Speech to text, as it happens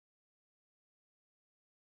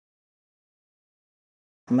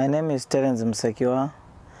My name is Terrence Musekiwa.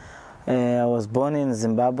 I was born in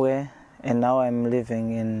Zimbabwe and now I'm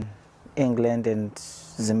living in England and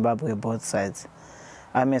Zimbabwe, both sides.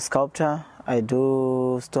 I'm a sculptor. I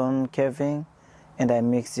do stone carving and I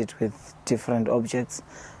mix it with different objects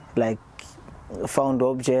like found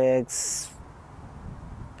objects,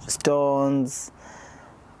 stones,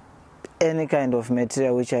 any kind of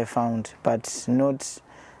material which I found, but not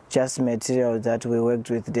just material that we worked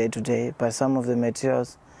with day to day, but some of the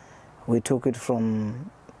materials we took it from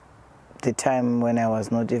the time when I was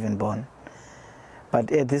not even born.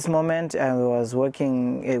 But at this moment I was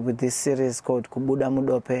working with this series called Kubuda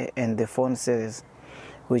Mudope and the Phone series,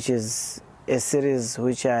 which is a series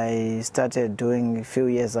which I started doing a few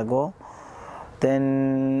years ago.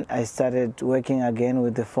 Then I started working again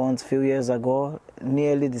with the phones a few years ago,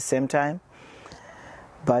 nearly the same time.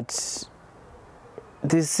 But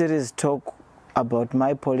this series talk about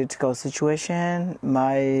my political situation,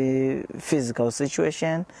 my physical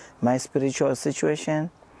situation, my spiritual situation,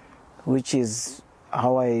 which is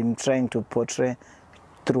how I'm trying to portray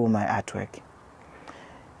through my artwork.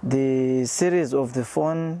 The series of the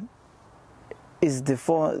phone is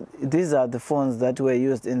these are the phones that were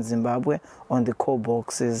used in Zimbabwe on the core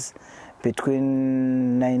boxes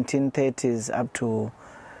between 1930s up to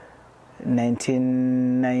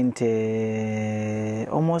 1990,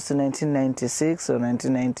 almost 1996 or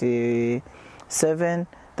 1997.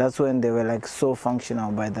 That's when they were like so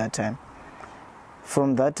functional by that time.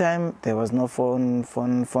 From that time, there was no phone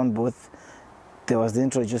booth. There was the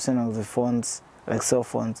introduction of the phones, like cell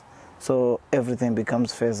phones. So everything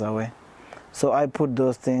becomes phased away. So I put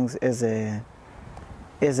those things as a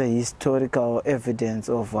historical evidence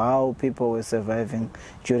of how people were surviving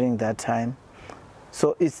during that time.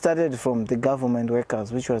 So it started from the government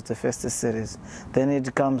workers, which was the first series. Then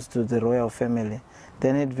it comes to the royal family.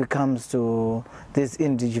 Then it becomes to these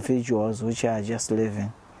individuals which are just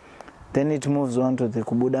living. Then it moves on to the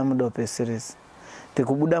Kubuda Mudope series. The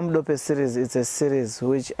Kubuda Mudope series is a series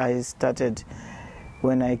which I started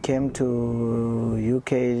when I came to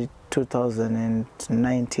UK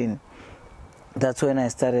 2019. That's when I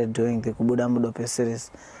started doing the Kubuda Mudope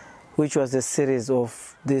series, which was a series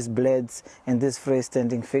of these blades and these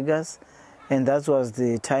freestanding figures. And that was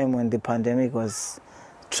the time when the pandemic was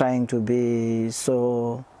trying to be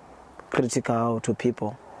so critical to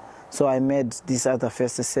people. So I made this other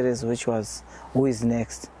first series, which was Who Is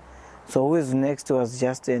Next? So Who Is Next was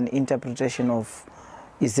just an interpretation of,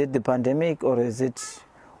 is it the pandemic or is it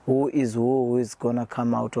who is gonna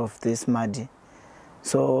come out of this muddy?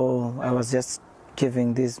 So I was just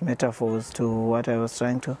giving these metaphors to what I was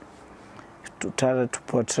trying to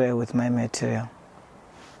portray with my material.